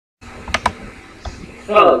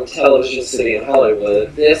from Television City in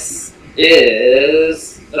Hollywood, this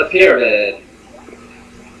is a pyramid.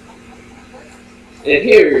 And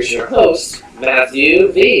here's your host,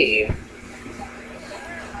 Matthew V.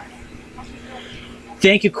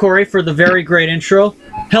 Thank you, Corey, for the very great intro.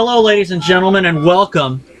 Hello, ladies and gentlemen, and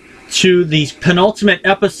welcome to the penultimate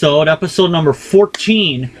episode, episode number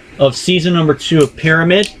 14 of season number 2 of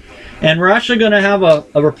Pyramid. And we're actually going to have a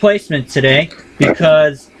replacement today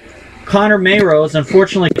because Connor Mayrose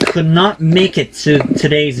unfortunately could not make it to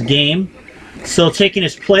today's game. So taking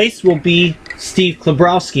his place will be Steve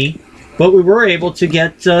K1027, but we were able to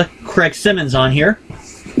get Craig Simmons on here.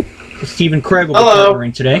 So Steve and Craig will be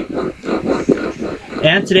partnering today.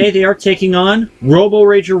 And today they are taking on Robo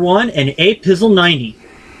Rager 1 and A-Pizzle90.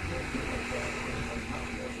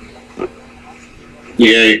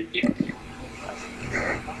 Yay.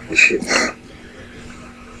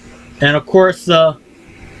 And of course,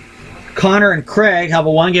 Connor and Craig have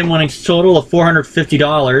a one-game winnings total of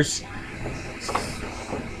 $450.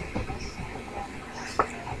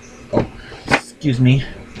 Oh, excuse me.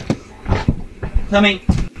 Coming.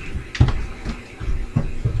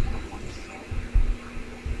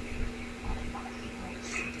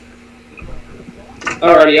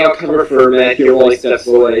 Alrighty, I'll cover for Matt here while he steps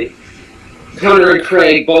away. Connor and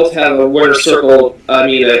Craig both have a winner circle, a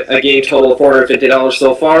game total of $450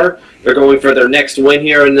 so far. They're going for their next win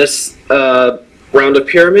here in this round of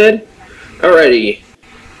Pyramid. Alrighty.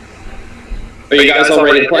 Are you guys all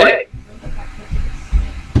ready to play?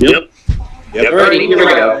 Yep. Alrighty, here we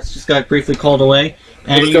go. Just got briefly called away.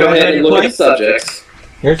 And Let's go ahead and look at the subjects.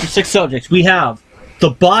 Here's the 6 subjects. We have the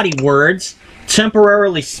body words,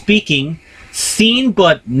 temporarily speaking, seen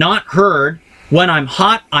but not heard, when I'm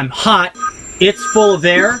hot, it's full of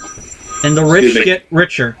air, and the rich get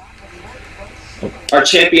richer. Our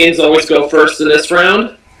champions always go first in this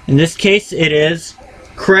round. In this case, it is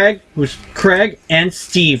Craig and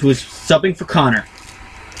Steve, who's subbing for Connor.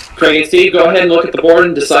 Craig and Steve, go ahead and look at the board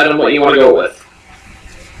and decide on what you want to go with.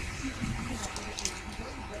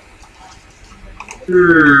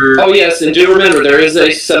 Oh yes, and do remember, there is a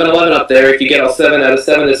 7-11 up there. If you get a 7 out of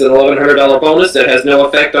 7, it's an $1,100 bonus that has no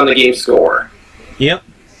effect on the game score. Yep.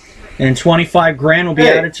 And 25 grand will be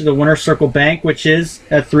added to the winner circle bank, which is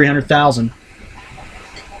at 300,000.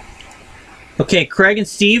 Okay, Craig and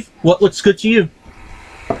Steve, what looks good to you?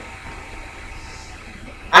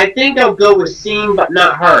 I think I'll go with seen but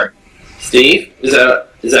not heard. Steve, is that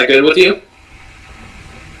good with you?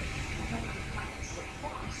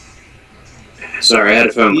 Sorry, I had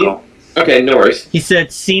a phone call. Okay, no worries. He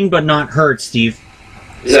said seen but not heard, Steve.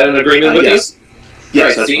 Is that an agreement with yes. you?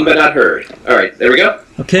 Yes, Alright, seen but not heard. Alright, there we go.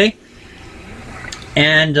 Okay.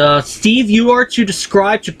 And Steve, you are to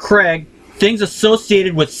describe to Craig things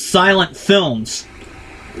associated with silent films.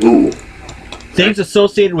 Ooh. Things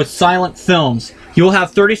associated with silent films. You will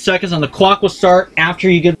have 30 seconds, and the clock will start after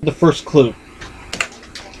you get the first clue.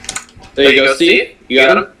 There you go, Steve. You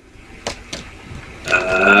got him?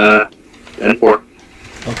 10-4.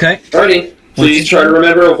 Okay. Alrighty. Please try to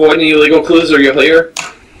remember, avoid any illegal clues or you'll hear.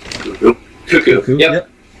 Cuckoo. Yep.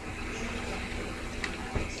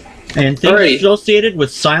 And things associated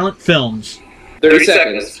with silent films. 30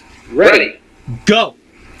 seconds. Ready. Go.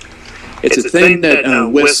 It's a thing that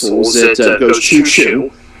whistles. It goes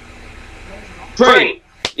choo-choo. Train.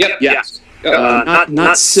 Yep. Yes.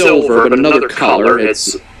 Not silver, but another color.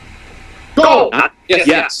 It's Gold.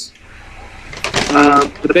 Yes.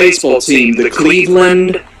 The baseball team, the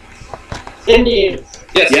Cleveland. Indians.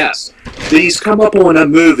 Yes. Yes. These come up on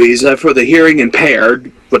movies for the hearing impaired,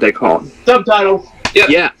 what they call them. Subtitles. Yep.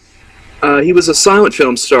 Yeah. He was a silent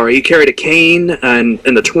film star. He carried a cane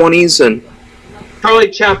in the 20s and...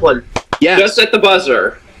 Charlie Chaplin. Yes. Just at the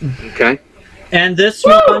buzzer. Okay. And this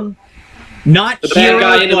one, not The bad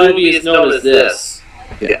guy in the movie is known as this.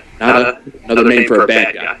 Yeah. Not another name for a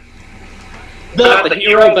bad guy. Not the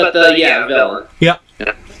hero, but the, villain. Yep.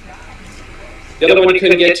 Yeah. The other one you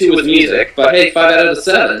couldn't get to was music, but hey, 5 out of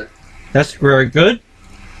 7. That's very good.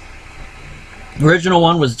 The original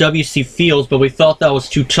one was W.C. Fields, but we felt that was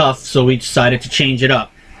too tough, so we decided to change it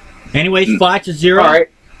up. Anyways, 5-0. All right.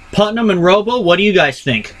 Putnam and Robo, what do you guys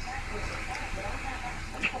think?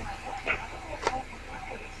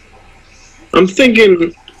 I'm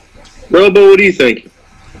thinking, Robo, what do you think?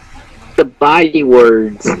 The body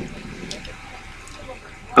words.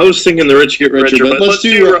 I was thinking the rich get richer, but let's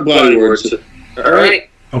do body words. Alright.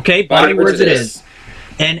 Okay, body words it is.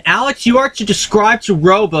 And Alex, you are to describe to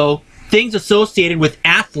Robo things associated with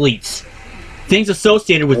athletes. Things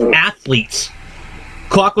associated with athletes.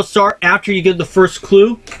 Clock will start after you give the first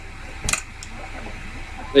clue.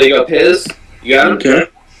 There you go, Piz. You got him? Okay.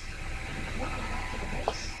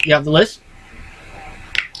 You have the list?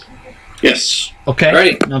 Yes. Okay. All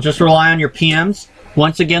right. Now just rely on your PMs.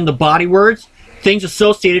 Once again, the body words, things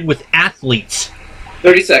associated with athletes.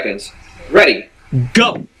 30 seconds. Ready.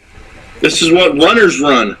 Go. This is what runners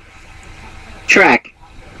run. Track.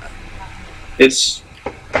 It's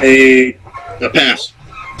a pass.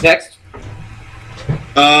 Next.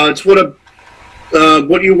 It's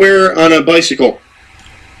what you wear on a bicycle.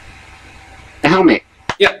 A helmet.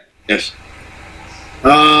 Yep. Yes.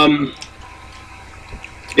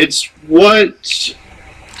 It's what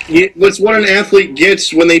an athlete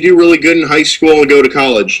gets when they do really good in high school and go to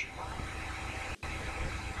college.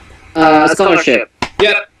 Scholarship.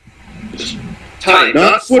 Yep. Time.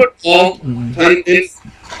 Not football.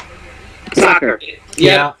 Soccer.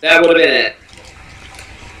 Yeah, that would have been it.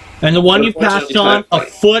 And the one you passed on, a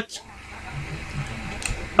foot.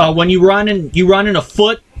 When you run in a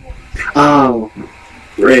foot. Oh.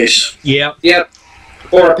 Race. Yep. Yep.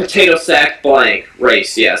 Or a potato sack blank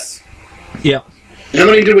race, yes. Yep. How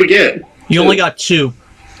many did we get? You only got 2.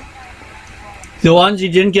 The ones you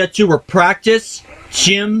didn't get to were practice,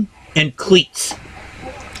 gym, and cleats.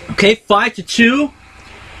 Okay, 5-2.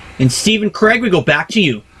 And Steve and Craig, we go back to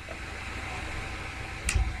you.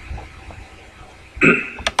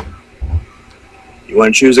 You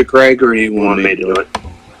want to choose it, Craig, or do you want me to do it?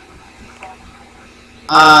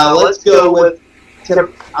 Let's go with.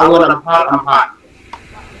 I want I'm hot.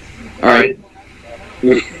 All right.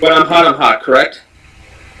 When I'm hot, correct?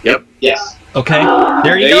 Yep. Yes. Okay,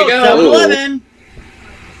 there you There go.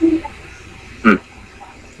 you go. 7-11.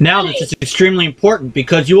 Now this is extremely important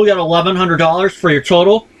because you will get $1,100 for your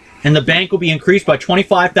total, and the bank will be increased by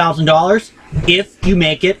 $25,000 if you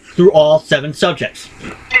make it through all 7 subjects.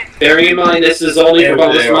 Bearing in mind this is only for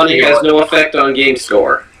bonus money, has no effect on game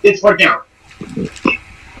score. It's working out.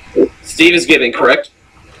 Steve is giving, correct?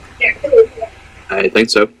 I think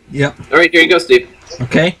so. Yep. All right, here you go, Steve.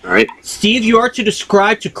 Okay. All right. Steve, you are to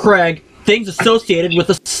describe to Craig things associated with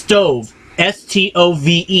a stove.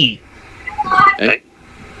 S-T-O-V-E. Okay.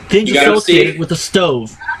 Things You got it, associated Steve? with a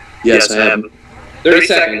stove. Yes, I have. 30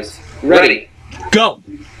 seconds. Ready. Go.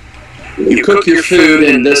 You cook your food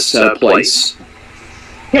in this place.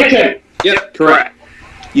 Yep. Correct.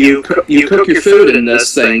 You cook your food in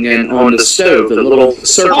this thing and on the stove, the little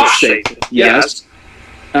circle shape. Yes.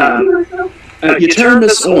 You turn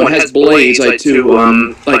this on. It has blades it's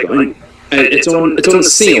on the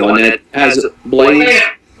seal and it has blades.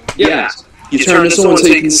 Yes. You turn this on so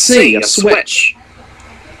you can see a switch.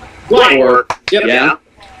 Or Yep. yeah.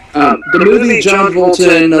 The movie John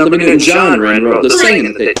Travolta and the Newton genre and wrote the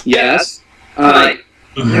singing thing. Yes. Time.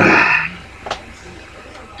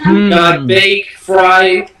 Not bake,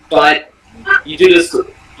 fry, but you do this to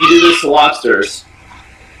lobsters.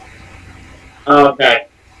 Okay.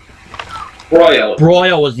 Broil.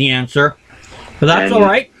 Broil was the answer. But that's And-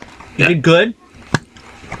 alright. You did good.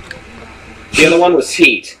 The other one was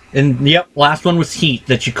heat. And yep, last one was heat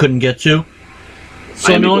that you couldn't get to. So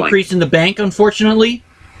Miami no blank. increase in the bank, unfortunately.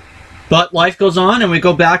 But life goes on, and we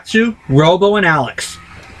go back to Robo and Alex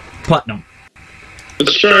Putnam.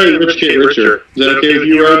 Let's try Rich Kid Richer. Is that okay with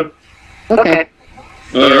you, Rob? Okay.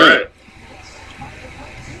 All right.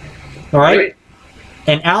 All right?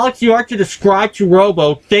 And Alex, you are to describe to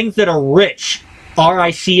Robo things that are rich.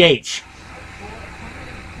 R-I-C-H.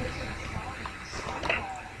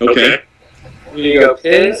 Okay. Here you go,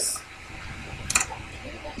 piss.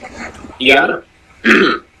 You got him?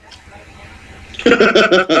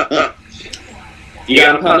 You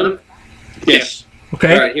got him, Putnam? Yes.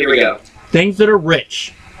 Okay? Alright, here we go. Things that are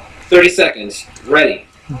rich. 30 seconds. Ready.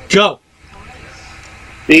 Go.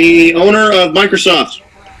 The owner of Microsoft.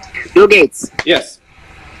 Bill Gates. Yes.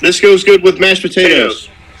 This goes good with mashed potatoes.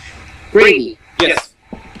 Brady. Yes.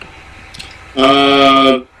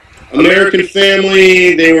 American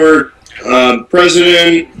family. They were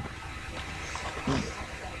president.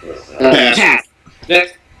 Pass. Pass.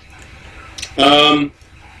 Next.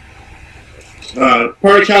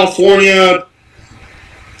 Part of California.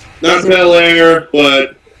 Not Bel Air,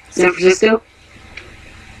 but San Francisco.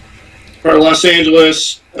 part of Los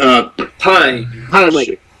Angeles. Time.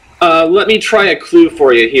 Hollywood. Let me try a clue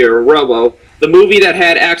for you here, Robo. The movie that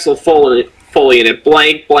had Axel Foley in it,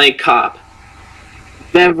 blank, blank cop.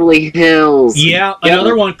 Beverly Hills. Yeah,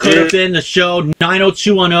 another one could have been the show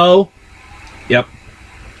 90210. Yep.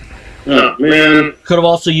 Oh, man. Could have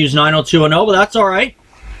also used 90210, but that's alright.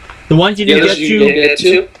 The ones you didn't get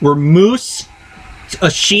to were Moose,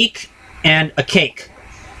 a Chic, and a Cake.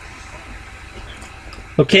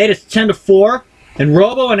 Okay, it's 10-4. And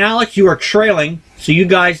Robo and Alex, you are trailing, so you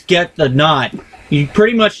guys get the nod. You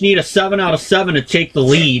pretty much need a 7 out of 7 to take the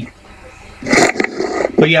lead.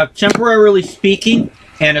 but you have temporarily speaking,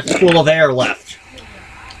 and it's full of air left.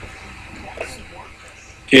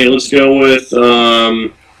 Okay, let's go with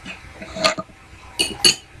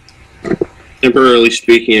temporarily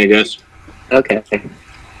speaking, I guess. Okay.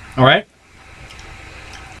 All right.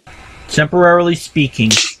 Temporarily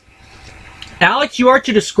speaking. Alex, you are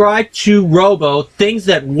to describe to Robo things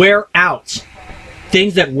that wear out.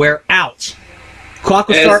 Things that wear out. Clock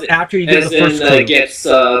will start after you get the first clue. Gets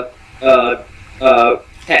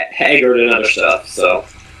haggard and other stuff. So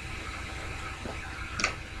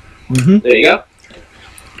there you go.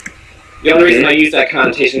 The only reason I use that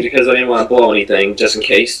connotation is because I didn't want to blow anything, just in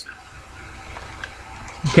case.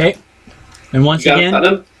 Okay. And once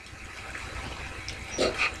again.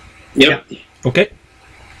 Yep. Yeah. Okay.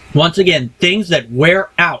 Once again, things that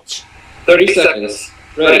wear out. 30 seconds.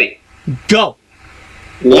 Ready. Go.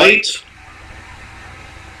 Light.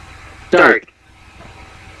 Start.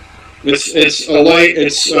 It's a light.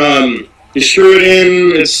 It's you screw it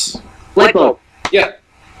in. It's Light bulb. Yeah.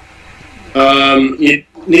 You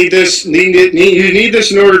need this. You need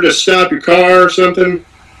this in order to stop your car or something.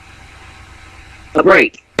 A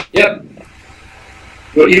brake. Yep.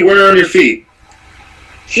 What you wear on your feet.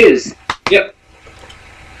 Shoes. Yep.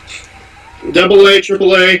 AA,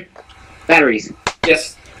 AAA. Batteries.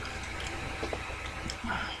 Yes.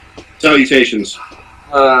 Salutations.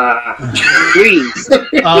 Greens.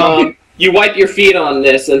 You wipe your feet on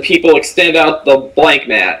this, and people extend out the blank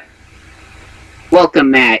mat.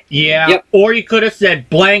 Welcome mat. Yeah. Yep. Or you could have said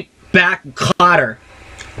blank back cotter.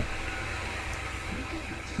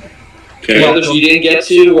 Okay. The others you didn't get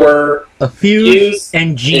to were A fuse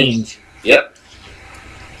and jeans. Yep.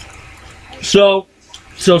 So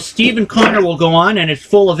Steve and Connor will go on, and it's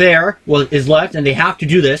full of air. Well, is left, and they have to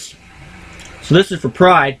do this. So this is for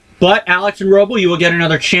pride. But Alex and Robo, you will get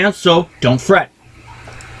another chance. So don't fret.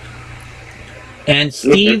 And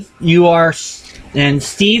Steve, you are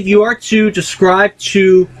to describe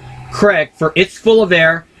to Craig for it's full of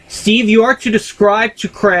air. Steve, you are to describe to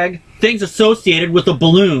Craig things associated with a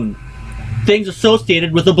balloon. Things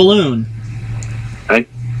associated with a balloon. Okay.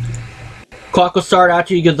 Clock will start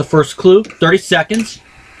after you give the first clue. 30 seconds.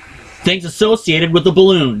 Things associated with a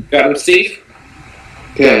balloon. Got him, Steve?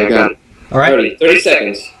 Okay, I got it. All right. 30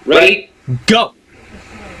 seconds. Ready? Go.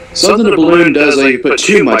 Something a balloon does, like you put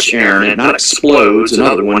too much air in it, not explodes.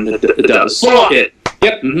 Another one that does. It.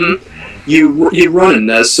 Yep. You run in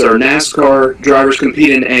this, or NASCAR drivers compete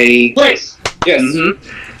in a Place. Yes.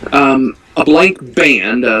 a blank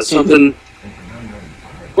band, something.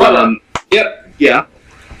 Yep. Yeah.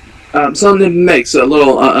 Something that makes a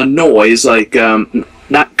little a noise, like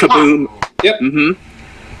not kaboom. Yep.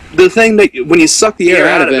 The thing that when you suck the air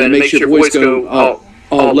out of it, it makes your voice go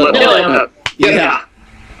yeah.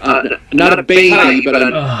 Not a baby, but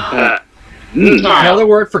Another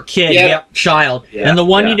word for kid. Yep. Yep. Child. Yeah, And the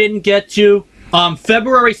one yeah. you didn't get to,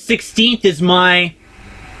 February 16th is my...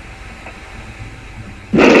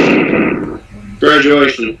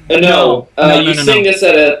 Graduation. No. No, You sing this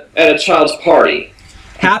at a child's party.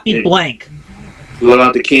 Happy blank. Blow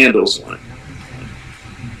out the candles one.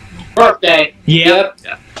 Birthday. Yep.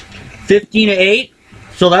 Yep. 15-8.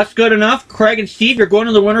 So that's good enough. Craig and Steve, you're going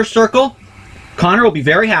to the winner's circle. Connor will be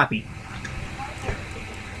very happy.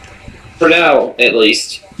 For now, at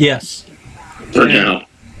least. Yes. For now.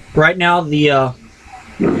 Right now, the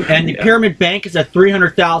Pyramid Bank is at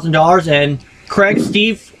 $300,000. And Craig,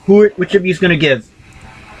 Steve, which of you is going to give?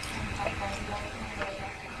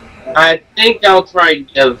 I think I'll try to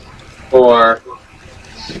give for...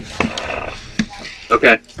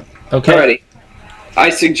 Okay. Okay. Alrighty. I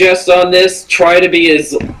suggest on this, try to be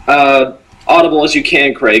as audible as you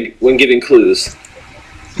can, Craig, when giving clues.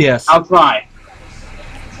 Yes. I'll try.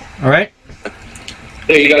 All right.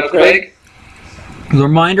 There you go, Craig.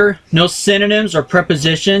 Reminder, no synonyms or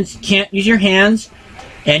prepositions. Can't use your hands.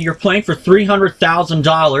 And you're playing for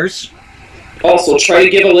 $300,000. Also, try to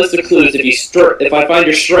give a list of clues. If I find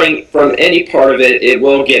your string from any part of it, it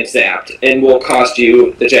will get zapped and will cost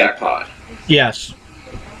you the jackpot. Yes.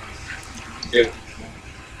 Yeah.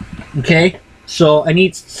 Okay. So I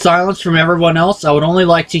need silence from everyone else. I would only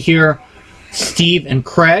like to hear Steve and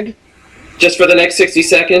Craig. Just for the next 60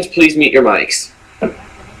 seconds, please mute your mics.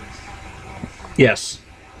 Yes.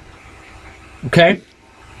 Okay.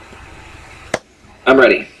 I'm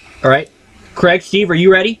ready. All right. Craig, Steve, are you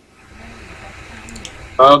ready?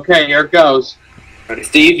 Okay, here it goes.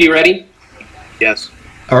 Steve, you ready? Yes.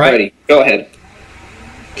 All right. Ready. Go ahead.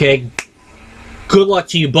 Okay. Good luck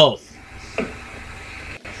to you both.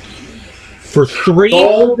 For three.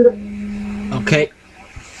 Okay.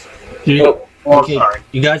 Oh, Okay. sorry.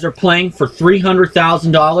 You guys are playing for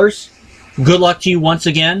 $300,000. Good luck to you once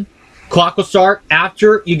again. Clock will start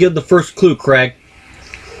after you give the first clue, Craig.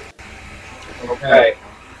 Okay.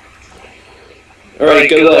 Alright,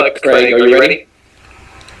 good luck, Craig. Are you ready?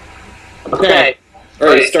 Okay.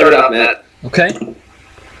 Alright, start it off, Matt. Okay.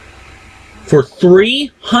 For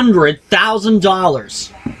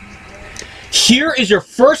 $300,000. Here is your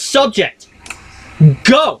first subject.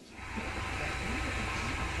 Go!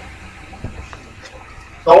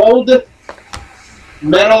 Gold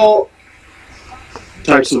medal.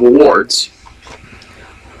 Types of awards.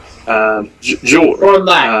 Jewelry. Or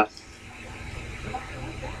that.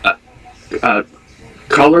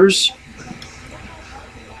 Colors.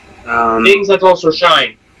 Things that also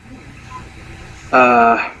shine.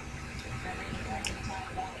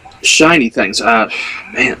 Shiny things. Man.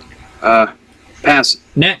 Pass.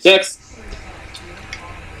 Next. Next.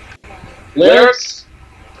 Lyrics.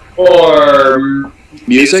 Or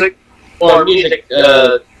Music. music.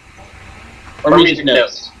 Or music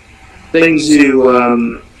notes. Things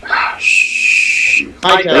you,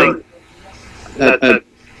 High tone.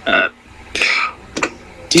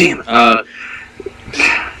 Damn.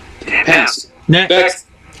 Pass. Next. Next.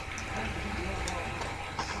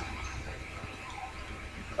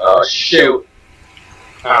 Oh, shoot.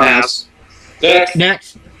 Pass. Next.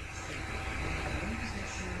 Next.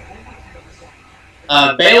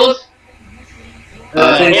 Bailiff.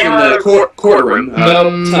 Things from hammer. the courtroom.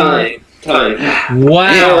 Time.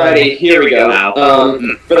 Wow. Alrighty, here we go.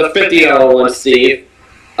 For the $50 one, Steve.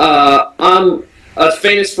 A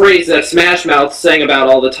famous phrase that Smash Mouth sang about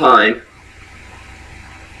all the time.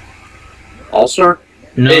 All-Star?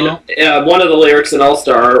 No. In, one of the lyrics in All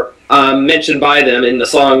Star mentioned by them in the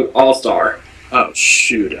song All Star. Oh,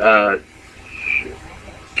 shoot.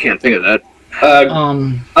 Can't think of that.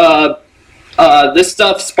 This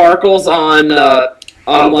stuff sparkles on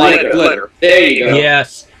light glitter. There you go.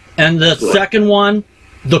 Yes. And the second one,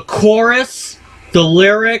 the chorus, the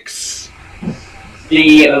lyrics.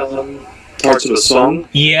 The Parts of a song?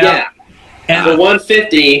 Yeah. And the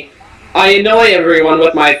 150. I annoy everyone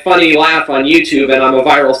with my funny laugh on YouTube, and I'm a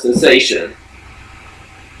viral sensation.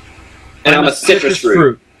 And I'm a citrus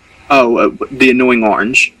fruit. Oh, the annoying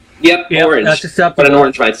orange. Yep, orange. That's But acceptable. an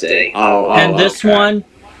orange might say. And this okay. one,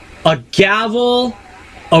 a gavel,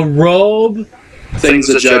 a robe. Things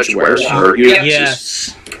the judge wears. Or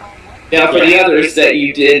Yes. Now, for the others that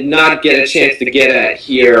you did not get a chance to get at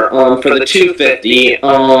here, for the 250,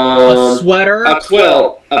 A sweater. a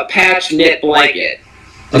quilt, a patch knit blanket.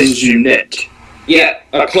 Things you knit. Yeah,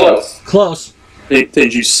 close. Close.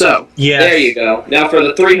 Things you sew. Yes. There you go. Now for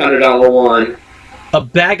the $300 one, A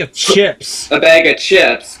bag of chips. a bag of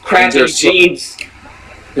chips, crappy Things are jeans,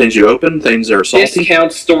 Things you open. Things that are salty.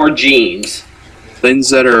 discount store jeans. Things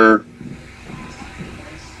that are...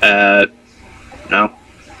 no.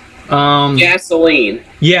 Gasoline.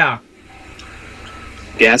 Yeah.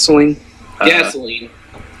 Gasoline. Gasoline.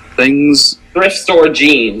 Things... Thrift store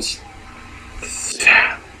jeans.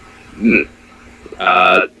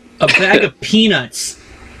 A bag of peanuts.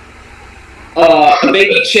 A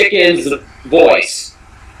baby chicken's voice.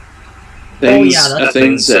 Things, yeah, that's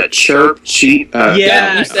things that chirp, cheep.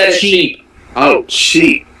 Yeah, you said sheep. Oh,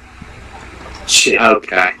 cheap.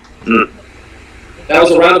 Okay. That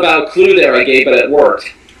was a roundabout clue there I gave, but it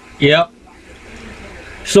worked. Yep.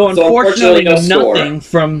 So unfortunately, unfortunately, no score.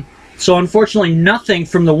 nothing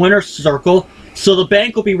from the winner's circle. So the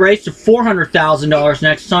bank will be raised to $400,000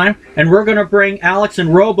 next time, and we're going to bring Alex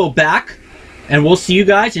and Robo back, and we'll see you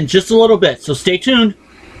guys in just a little bit. So stay tuned.